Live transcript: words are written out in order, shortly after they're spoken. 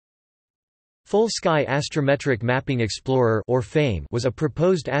Full Sky Astrometric Mapping Explorer or FAME was a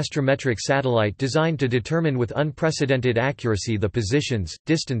proposed astrometric satellite designed to determine with unprecedented accuracy the positions,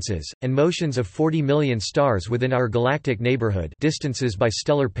 distances, and motions of 40 million stars within our galactic neighborhood, distances by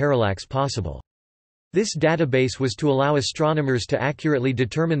stellar parallax possible. This database was to allow astronomers to accurately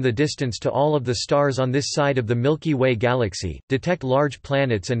determine the distance to all of the stars on this side of the Milky Way galaxy, detect large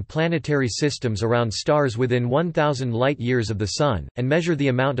planets and planetary systems around stars within 1,000 light-years of the Sun, and measure the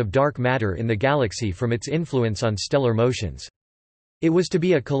amount of dark matter in the galaxy from its influence on stellar motions. It was to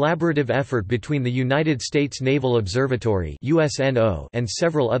be a collaborative effort between the United States Naval Observatory (USNO) and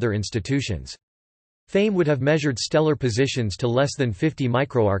several other institutions. FAME would have measured stellar positions to less than 50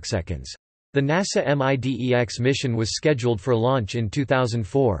 microarcseconds. The NASA MIDEX mission was scheduled for launch in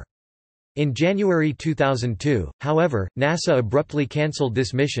 2004. In January 2002, however, NASA abruptly cancelled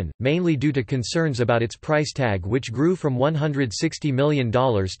this mission, mainly due to concerns about its price tag, which grew from $160 million to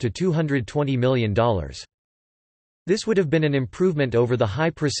 $220 million. This would have been an improvement over the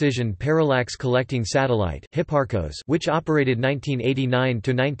high-precision parallax collecting satellite Hipparcos, which operated 1989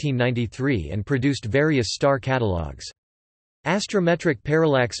 to 1993 and produced various star catalogs. Astrometric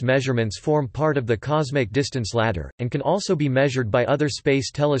parallax measurements form part of the cosmic distance ladder, and can also be measured by other space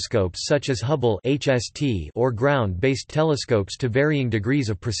telescopes such as Hubble (HST) or ground-based telescopes to varying degrees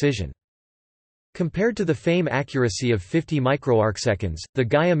of precision. Compared to the FAME accuracy of 50 microarcseconds, the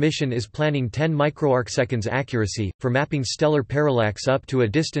Gaia mission is planning 10 microarcseconds accuracy, for mapping stellar parallax up to a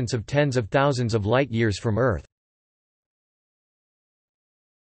distance of tens of thousands of light-years from Earth.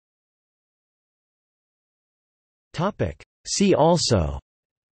 See also: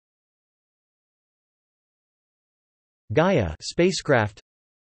 Gaia spacecraft,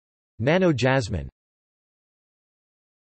 Nano Jasmine.